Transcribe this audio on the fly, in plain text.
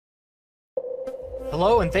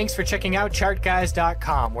Hello and thanks for checking out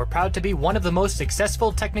ChartGuys.com. We're proud to be one of the most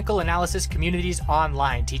successful technical analysis communities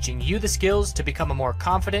online, teaching you the skills to become a more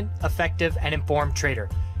confident, effective, and informed trader.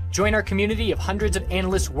 Join our community of hundreds of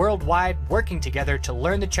analysts worldwide working together to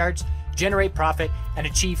learn the charts, generate profit, and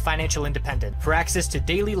achieve financial independence. For access to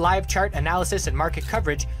daily live chart analysis and market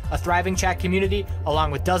coverage, a thriving chat community,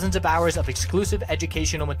 along with dozens of hours of exclusive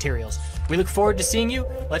educational materials. We look forward to seeing you.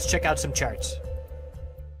 Let's check out some charts.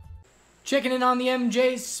 Checking in on the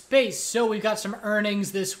MJ space. So we've got some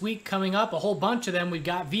earnings this week coming up, a whole bunch of them. We've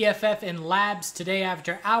got VFF and Labs today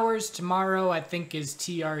after hours. Tomorrow, I think, is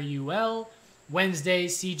TRUL. Wednesday,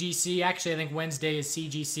 CGC. Actually, I think Wednesday is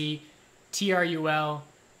CGC, TRUL.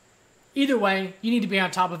 Either way, you need to be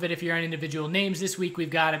on top of it if you're on individual names. This week,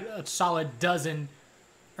 we've got a solid dozen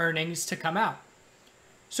earnings to come out.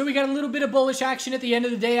 So we got a little bit of bullish action at the end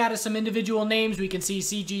of the day out of some individual names. We can see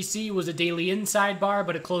CGC was a daily inside bar,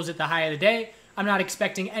 but it closed at the high of the day. I'm not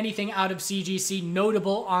expecting anything out of CGC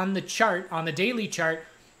notable on the chart, on the daily chart,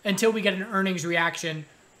 until we get an earnings reaction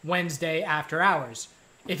Wednesday after hours.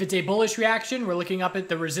 If it's a bullish reaction, we're looking up at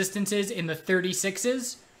the resistances in the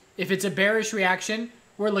 36s. If it's a bearish reaction,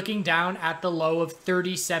 we're looking down at the low of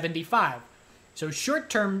 30.75. So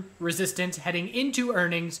short-term resistance heading into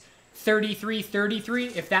earnings,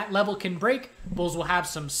 33.33. If that level can break, bulls will have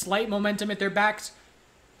some slight momentum at their backs.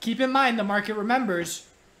 Keep in mind, the market remembers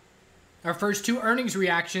our first two earnings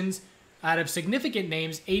reactions out of significant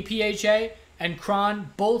names, APHA and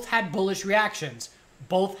Cron, both had bullish reactions.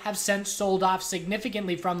 Both have since sold off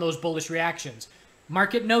significantly from those bullish reactions.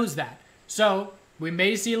 Market knows that. So we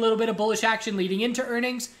may see a little bit of bullish action leading into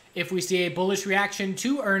earnings. If we see a bullish reaction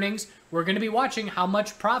to earnings, we're going to be watching how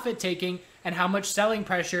much profit taking and how much selling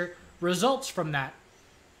pressure results from that.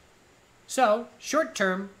 So, short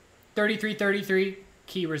term, 33.33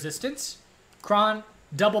 key resistance. Cron,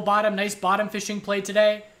 double bottom, nice bottom fishing play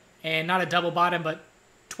today. And not a double bottom, but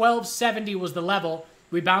 12.70 was the level.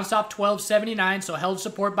 We bounced off 12.79, so held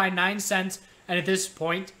support by 9 cents. And at this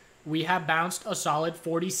point, we have bounced a solid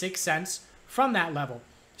 46 cents from that level.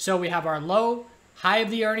 So we have our low, high of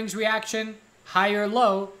the earnings reaction, higher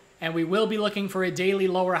low, and we will be looking for a daily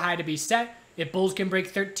lower high to be set. If bulls can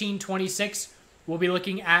break 13.26, we'll be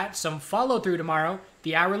looking at some follow-through tomorrow.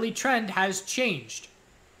 The hourly trend has changed.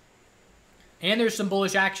 And there's some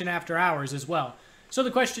bullish action after hours as well. So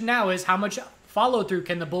the question now is, how much follow-through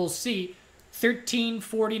can the bulls see?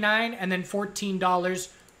 13.49 and then $14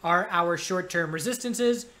 are our short-term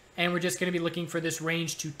resistances. And we're just going to be looking for this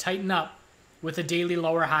range to tighten up with a daily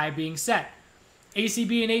lower high being set.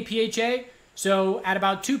 ACB and APHA. So at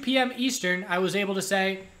about 2 p.m. Eastern, I was able to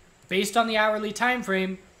say, based on the hourly time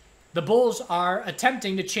frame, the bulls are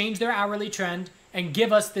attempting to change their hourly trend and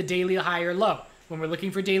give us the daily higher low. When we're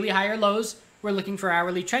looking for daily higher lows, we're looking for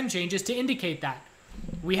hourly trend changes to indicate that.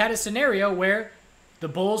 We had a scenario where the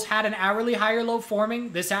bulls had an hourly higher low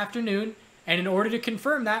forming this afternoon, and in order to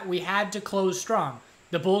confirm that, we had to close strong.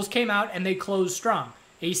 The bulls came out and they closed strong.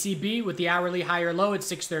 ACB with the hourly higher low at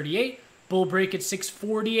 638, bull break at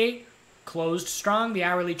 648, closed strong. The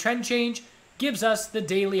hourly trend change gives us the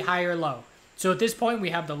daily higher low. So at this point,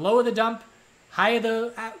 we have the low of the dump, high of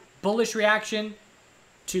the bullish reaction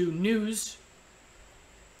to news,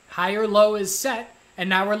 higher low is set, and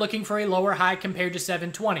now we're looking for a lower high compared to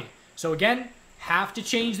 720. So again, have to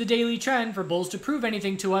change the daily trend for bulls to prove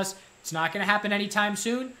anything to us. It's not going to happen anytime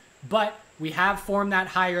soon, but we have formed that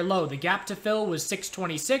higher low. The gap to fill was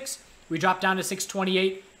 626. We dropped down to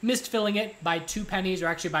 628, missed filling it by 2 pennies, or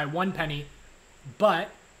actually by 1 penny,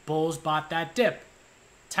 but bulls bought that dip.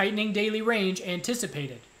 Tightening daily range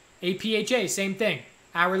anticipated. APHA, same thing.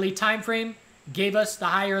 Hourly time frame gave us the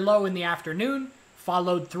higher low in the afternoon,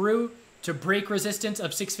 followed through to break resistance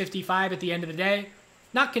of 655 at the end of the day.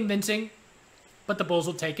 Not convincing, but the bulls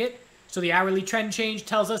will take it. So the hourly trend change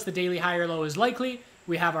tells us the daily higher low is likely.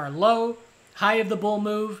 We have our low, high of the bull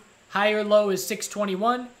move, higher low is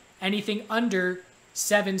 621. Anything under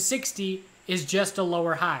 760 is just a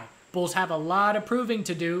lower high. Bulls have a lot of proving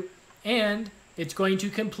to do, and it's going to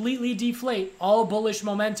completely deflate all bullish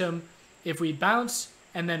momentum if we bounce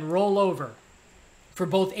and then roll over. For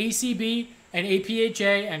both ACB and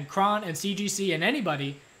APHA and Cron and CGC and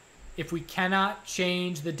anybody, if we cannot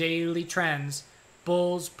change the daily trends,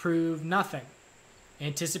 bulls prove nothing.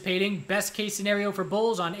 Anticipating best case scenario for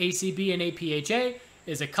bulls on ACB and APHA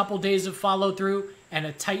is a couple days of follow through and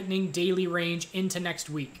a tightening daily range into next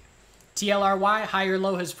week. TLRY, higher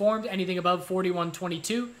low has formed, anything above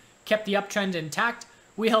 41.22, kept the uptrend intact.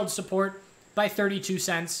 We held support by 32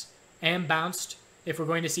 cents and bounced. If we're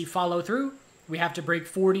going to see follow through, we have to break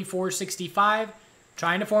 44.65,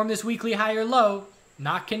 trying to form this weekly higher low.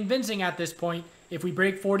 Not convincing at this point. If we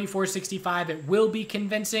break 44.65, it will be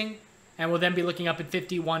convincing, and we'll then be looking up at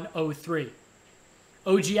 51.03.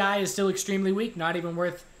 OGI is still extremely weak, not even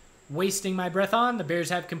worth wasting my breath on. The bears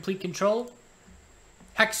have complete control.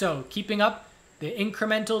 Hexo keeping up the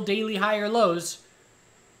incremental daily higher lows.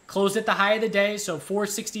 Closed at the high of the day, so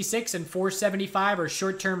 466 and 475 are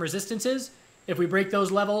short-term resistances. If we break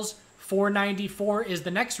those levels, 494 is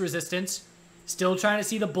the next resistance. Still trying to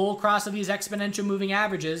see the bull cross of these exponential moving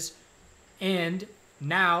averages. And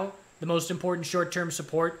now, the most important short-term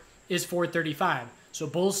support is 435. So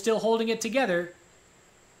bull's still holding it together,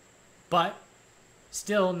 but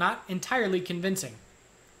still not entirely convincing.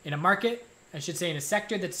 In a market, I should say in a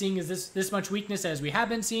sector that's seeing this much weakness as we have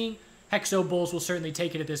been seeing, Hexo bulls will certainly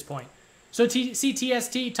take it at this point. So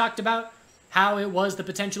CTST talked about how it was the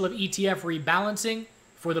potential of ETF rebalancing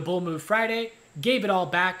for the bull move Friday, gave it all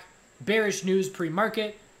back, bearish news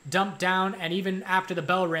pre-market, dumped down, and even after the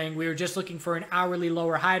bell rang, we were just looking for an hourly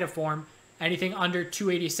lower high to form. Anything under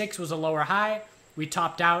 286 was a lower high. We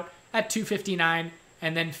topped out at 259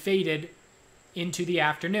 and then faded into the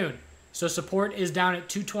afternoon. So support is down at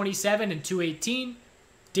 227 and 218.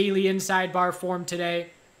 Daily inside bar form today.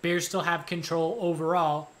 Bears still have control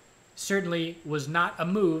overall. Certainly was not a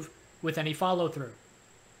move with any follow-through.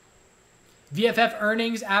 VFF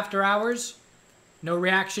earnings after hours. No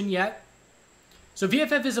reaction yet. So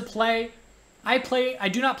VFF is a play. I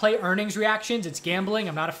do not play earnings reactions. It's gambling.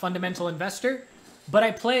 I'm not a fundamental investor. But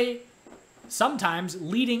I play sometimes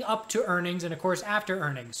leading up to earnings and, of course, after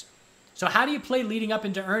earnings. So how do you play leading up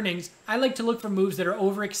into earnings? I like to look for moves that are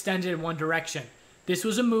overextended in one direction. This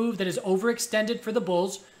was a move that is overextended for the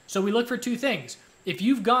bulls. So we look for two things. If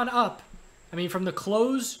you've gone up, I mean, from the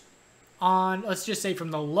close on, let's just say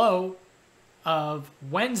from the low of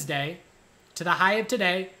Wednesday to the high of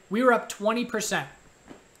today, we were up 20%.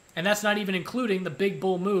 And that's not even including the big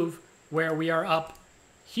bull move where we are up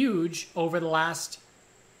huge over the last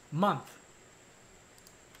month.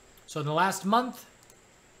 So in the last month,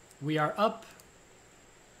 we were up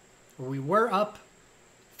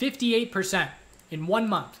 58% in 1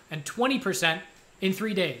 month and 20% in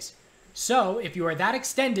 3 days. So if you are that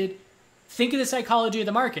extended, think of the psychology of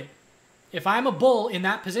the market. If I'm a bull in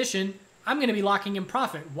that position, I'm going to be locking in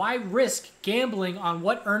profit. Why risk gambling on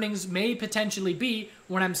what earnings may potentially be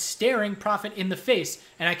when I'm staring profit in the face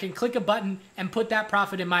and I can click a button and put that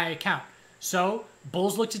profit in my account? So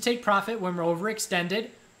bulls look to take profit when we're overextended,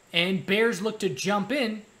 and bears look to jump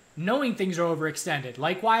in knowing things are overextended.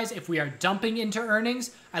 Likewise, if we are dumping into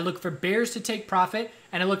earnings, I look for bears to take profit,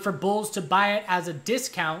 and I look for bulls to buy it as a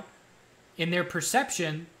discount in their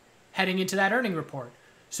perception heading into that earning report.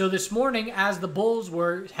 So this morning, as the bulls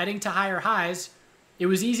were heading to higher highs, it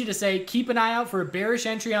was easy to say, keep an eye out for a bearish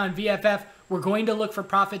entry on VFF. We're going to look for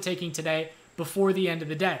profit taking today before the end of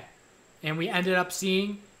the day. And we ended up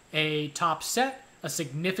seeing a top set, a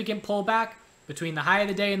significant pullback between the high of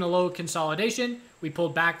the day and the low consolidation. We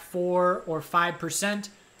pulled back 4 or 5%.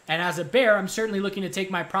 And as a bear, I'm certainly looking to take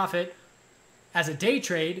my profit as a day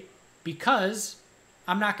trade because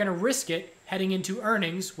I'm not going to risk it heading into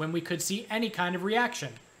earnings when we could see any kind of reaction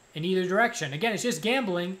in either direction. Again, it's just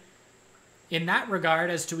gambling in that regard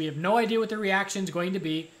as to we have no idea what the reaction is going to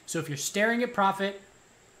be. So if you're staring at profit,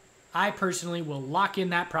 I personally will lock in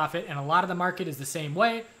that profit, and a lot of the market is the same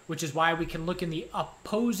way, which is why we can look in the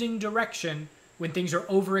opposing direction when things are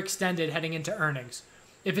overextended heading into earnings.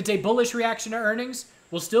 If it's a bullish reaction to earnings,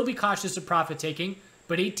 we'll still be cautious of profit taking,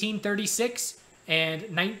 but 1836 and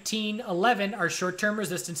 1911 are short-term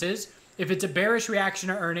resistances. If it's a bearish reaction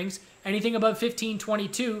to earnings, anything above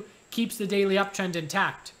 1522 keeps the daily uptrend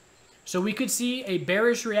intact. So we could see a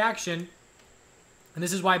bearish reaction, and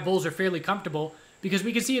this is why bulls are fairly comfortable, because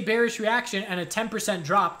we could see a bearish reaction and a 10%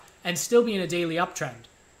 drop and still be in a daily uptrend.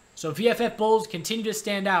 So VFF bulls continue to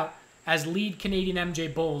stand out as lead Canadian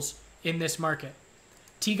MJ bulls in this market.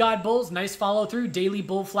 T-God bulls, nice follow through. Daily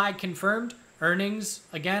bull flag confirmed. Earnings,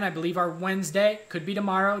 again, I believe are Wednesday. Could be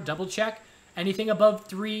tomorrow. Double check. Anything above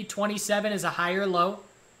 327 is a higher low.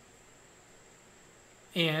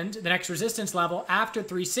 And the next resistance level after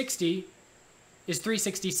 360 is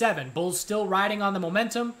 367. Bulls still riding on the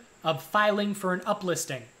momentum of filing for an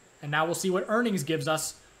uplisting. And now we'll see what earnings gives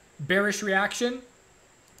us. Bearish reaction.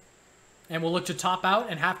 And we'll look to top out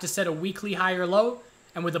and have to set a weekly higher low.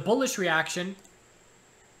 And with a bullish reaction,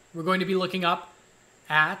 we're going to be looking up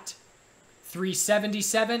at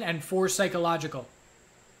 377 and 4 psychological.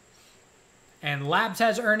 And Labs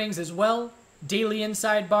has earnings as well. Daily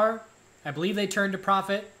inside bar. I believe they turned to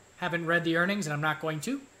profit. Haven't read the earnings and I'm not going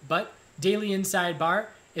to. But daily inside bar.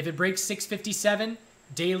 If it breaks 657,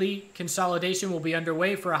 daily consolidation will be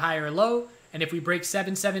underway for a higher low. And if we break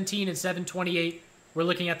 717 and 728, we're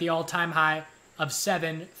looking at the all-time high of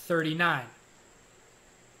 739.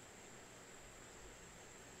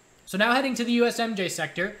 So now heading to the USMJ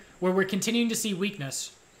sector, where we're continuing to see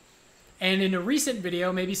weakness. And in a recent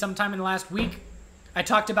video, maybe sometime in the last week, I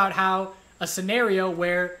talked about how a scenario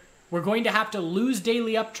where we're going to have to lose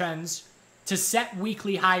daily uptrends to set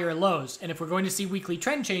weekly higher lows. And if we're going to see weekly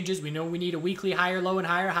trend changes, we know we need a weekly higher low and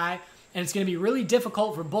higher high. And it's going to be really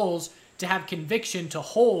difficult for bulls to have conviction to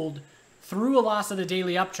hold through a loss of the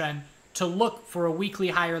daily uptrend to look for a weekly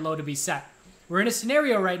higher low to be set. We're in a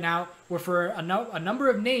scenario right now where for a number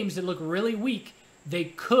of names that look really weak, they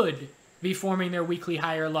could be forming their weekly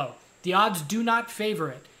higher low. The odds do not favor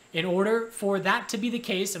it. In order for that to be the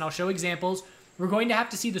case, and I'll show examples, we're going to have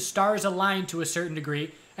to see the stars align to a certain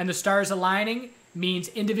degree. And the stars aligning means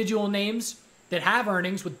individual names that have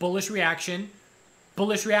earnings with bullish reaction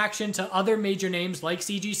to other major names like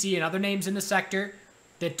CGC and other names in the sector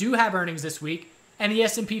that do have earnings this week, and the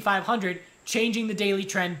S&P 500 changing the daily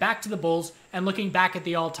trend back to the bulls and looking back at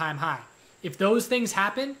the all-time high. If those things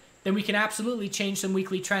happen, then we can absolutely change some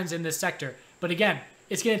weekly trends in this sector. But again,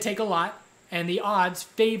 it's going to take a lot, and the odds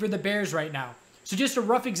favor the bears right now. So just a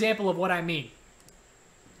rough example of what I mean.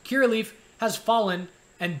 Curaleaf has fallen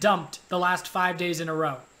and dumped the last 5 days in a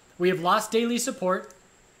row. We have lost daily support.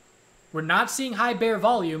 We're not seeing high bear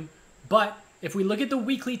volume, but if we look at the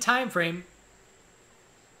weekly time frame,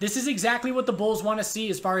 this is exactly what the bulls want to see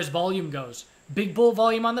as far as volume goes. Big bull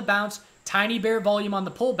volume on the bounce, tiny bear volume on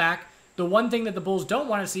the pullback. The one thing that the bulls don't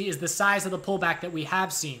want to see is the size of the pullback that we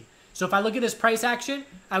have seen. So if I look at this price action,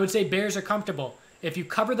 I would say bears are comfortable. If you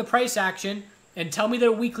cover the price action and tell me that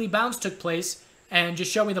a weekly bounce took place and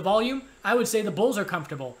just show me the volume, I would say the bulls are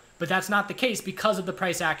comfortable. But that's not the case because of the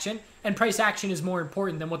price action, and price action is more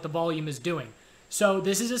important than what the volume is doing. So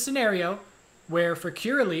this is a scenario where for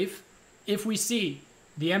Curaleaf, if we see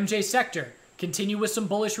the MJ sector continue with some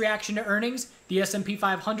bullish reaction to earnings, the S&P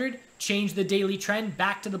 500 change the daily trend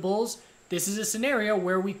back to the bulls, this is a scenario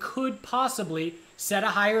where we could possibly set a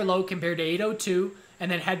higher low compared to 802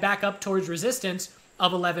 and then head back up towards resistance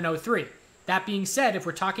of 1103. That being said, if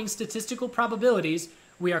we're talking statistical probabilities,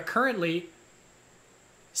 we are currently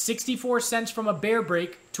 64 cents from a bear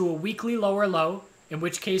break to a weekly lower low, in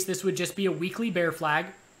which case this would just be a weekly bear flag.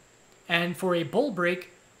 And for a bull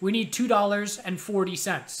break, we need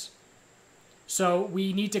 $2.40. So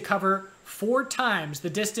we need to cover 4 times the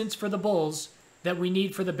distance for the bulls that we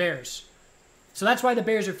need for the bears. So that's why the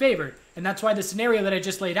bears are favored. And that's why the scenario that I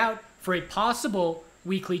just laid out for a possible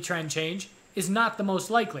weekly trend change is not the most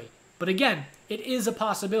likely. But again, it is a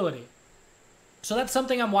possibility. So that's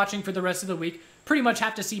something I'm watching for the rest of the week. Pretty much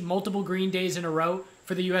have to see multiple green days in a row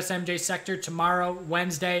for the USMJ sector tomorrow,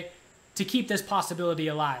 Wednesday, to keep this possibility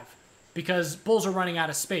alive. Because bulls are running out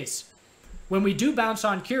of space. When we do bounce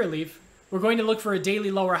on Curaleaf, we're going to look for a daily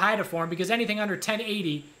lower high to form because anything under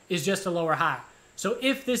 1080 is just a lower high. So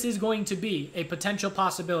if this is going to be a potential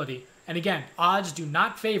possibility, and again, odds do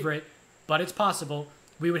not favor it, but it's possible,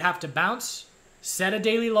 we would have to bounce, set a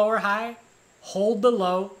daily lower high, hold the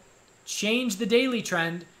low, change the daily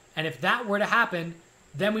trend, and if that were to happen,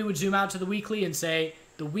 then we would zoom out to the weekly and say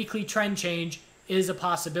the weekly trend change is a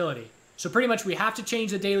possibility. So pretty much we have to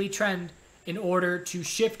change the daily trend in order to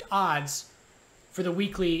shift odds for the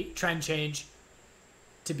weekly trend change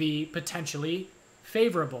to be potentially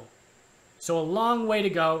favorable. So a long way to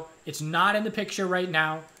go. It's not in the picture right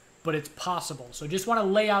now, but it's possible. So just want to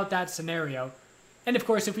lay out that scenario. And of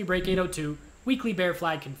course, if we break 802, weekly bear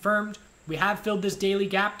flag confirmed. We have filled this daily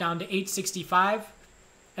gap down to 865,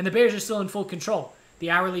 and the bears are still in full control.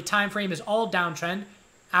 The hourly time frame is all downtrend.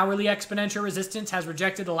 Hourly exponential resistance has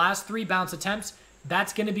rejected the last 3 bounce attempts.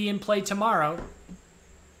 That's going to be in play tomorrow,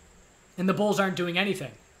 and the bulls aren't doing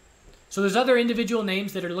anything. So there's other individual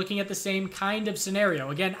names that are looking at the same kind of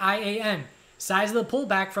scenario. Again, IAN, size of the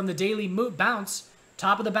pullback from the daily bounce,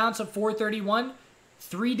 top of the bounce of 431,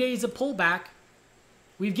 3 days of pullback.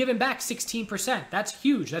 We've given back 16%. That's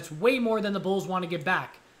huge. That's way more than the bulls want to give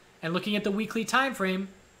back. And looking at the weekly time frame,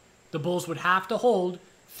 the bulls would have to hold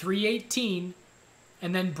 318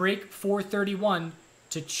 and then break 431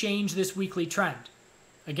 to change this weekly trend.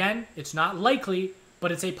 Again, it's not likely,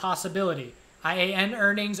 but it's a possibility. IAN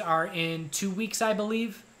earnings are in 2 weeks, I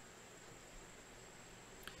believe.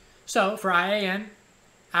 So for IAN,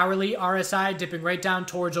 hourly RSI dipping right down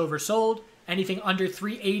towards oversold. Anything under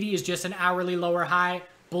 380 is just an hourly lower high.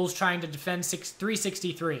 Bulls trying to defend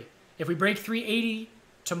 363. If we break 380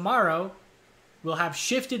 tomorrow, we'll have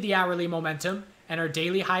shifted the hourly momentum and our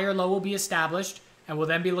daily higher low will be established, and we'll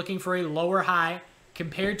then be looking for a lower high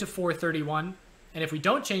compared to 431. And if we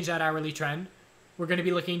don't change that hourly trend, we're going to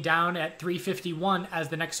be looking down at 351 as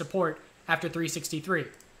the next support after 363.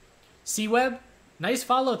 C-Web, nice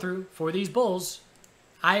follow through for these bulls.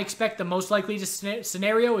 I expect the most likely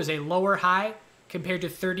scenario is a lower high compared to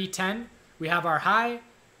 3010. We have our high,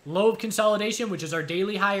 low of consolidation, which is our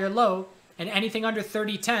daily high or low, and anything under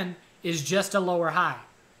 3010 is just a lower high.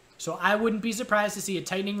 So I wouldn't be surprised to see a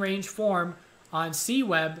tightening range form on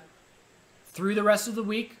C-Web through the rest of the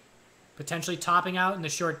week, potentially topping out in the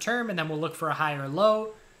short term, and then we'll look for a higher low.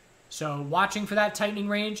 So watching for that tightening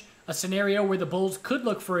range, a scenario where the bulls could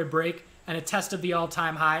look for a break and a test of the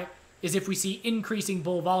all-time high is if we see increasing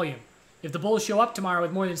bull volume. If the bulls show up tomorrow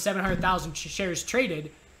with more than 700,000 shares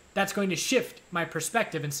traded, that's going to shift my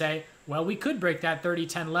perspective and say, well, we could break that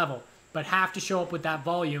 30-10 level, but have to show up with that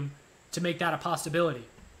volume to make that a possibility.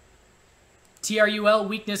 TRUL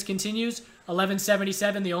weakness continues,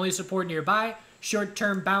 1177, the only support nearby.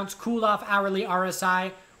 Short-term bounce, cooled off hourly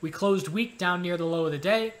RSI. We closed weak down near the low of the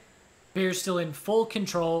day. Bears still in full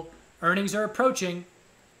control. Earnings are approaching,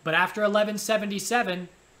 but after 1177,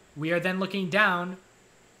 we are then looking down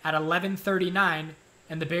at 1139,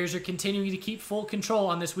 and the bears are continuing to keep full control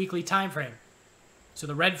on this weekly time frame. So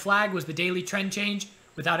the red flag was the daily trend change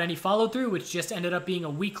without any follow-through, which just ended up being a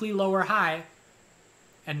weekly lower high,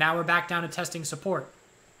 and now we're back down to testing support.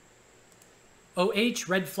 OH,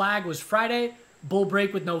 red flag was Friday, bull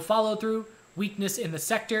break with no follow-through, weakness in the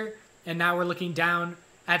sector, and now we're looking down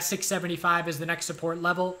at 675 as the next support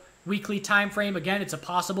level. Weekly time frame, again, it's a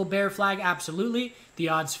possible bear flag, absolutely. The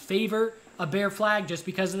odds favor a bear flag just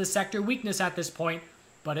because of the sector weakness at this point,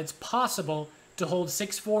 but it's possible to hold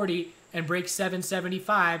 640 and break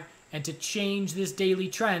 775 and to change this daily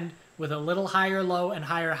trend with a little higher low and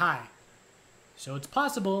higher high. So it's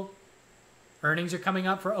possible. Earnings are coming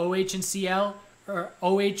up for OH and CL.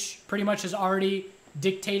 OH pretty much has already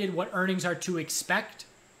dictated what earnings are to expect.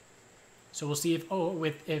 So we'll see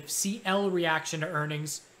if CL reaction to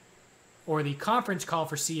earnings or the conference call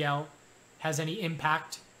for CL has any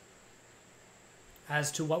impact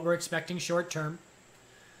as to what we're expecting short term.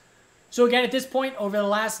 So again, at this point, over the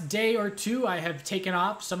last day or two, I have taken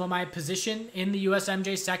off some of my position in the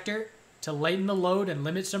USMJ sector to lighten the load and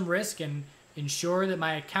limit some risk and ensure that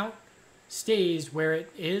my account stays where it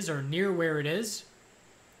is or near where it is.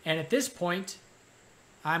 And at this point,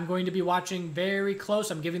 I'm going to be watching very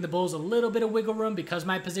close. I'm giving the bulls a little bit of wiggle room because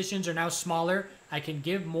my positions are now smaller. I can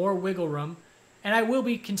give more wiggle room. And I will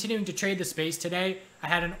be continuing to trade the space. Today, I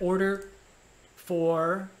had an order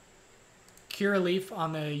for Curaleaf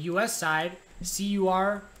on the US side,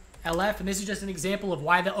 CURLF. And this is just an example of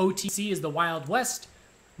why the OTC is the Wild West.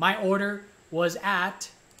 My order was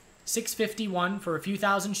at 651 for a few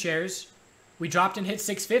thousand shares. We dropped and hit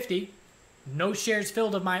 650. No shares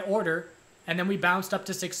filled of my order. And then we bounced up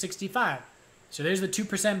to 665. So there's the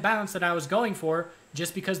 2% bounce that I was going for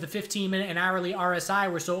just because the 15-minute and hourly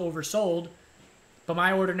RSI were so oversold, but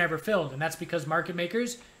my order never filled. And that's because market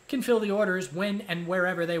makers can fill the orders when and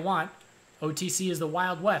wherever they want. OTC is the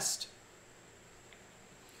Wild West.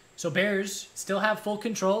 So bears still have full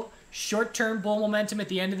control. Short-term bull momentum at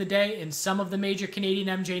the end of the day in some of the major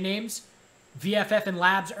Canadian MJ names. VFF and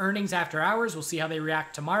Labs earnings after hours. We'll see how they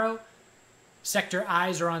react tomorrow. Sector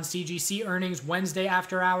eyes are on CGC earnings Wednesday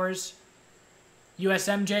after hours.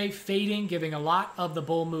 USMJ fading, giving a lot of the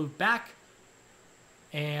bull move back.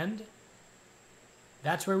 And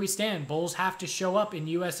that's where we stand. Bulls have to show up in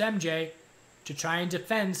USMJ to try and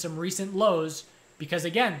defend some recent lows because,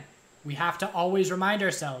 again, we have to always remind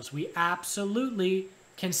ourselves we absolutely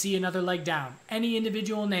can see another leg down. Any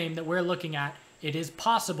individual name that we're looking at, it is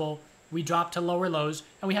possible we drop to lower lows,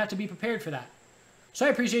 and we have to be prepared for that. So I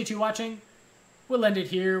appreciate you watching. We'll end it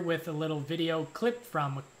here with a little video clip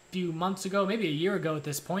from a few months ago, maybe a year ago at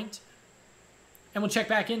this point. And we'll check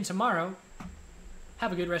back in tomorrow.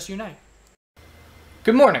 Have a good rest of your night.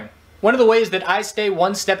 Good morning. One of the ways that I stay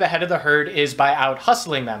one step ahead of the herd is by out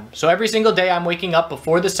hustling them. So every single day I'm waking up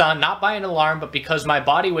before the sun, not by an alarm, but because my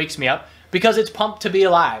body wakes me up, because it's pumped to be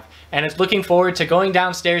alive. And it's looking forward to going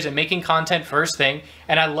downstairs and making content first thing.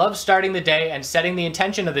 And I love starting the day and setting the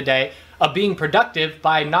intention of the day of being productive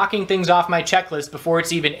by knocking things off my checklist before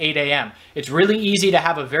it's even 8 a.m. It's really easy to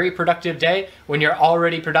have a very productive day when you're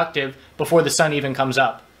already productive before the sun even comes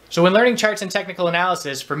up. So when learning charts and technical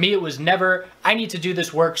analysis, for me it was never, I need to do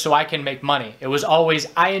this work so I can make money. It was always,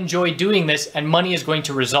 I enjoy doing this and money is going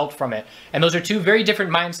to result from it. And those are two very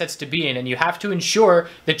different mindsets to be in, and you have to ensure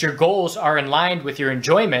that your goals are in line with your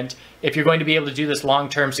enjoyment if you're going to be able to do this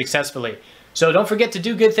long-term successfully. So don't forget to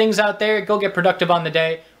do good things out there. Go get productive on the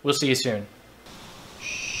day. We'll see you soon.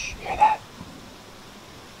 Shh, hear that?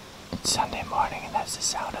 It's Sunday morning and that's the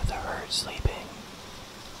sound of the herd sleeping.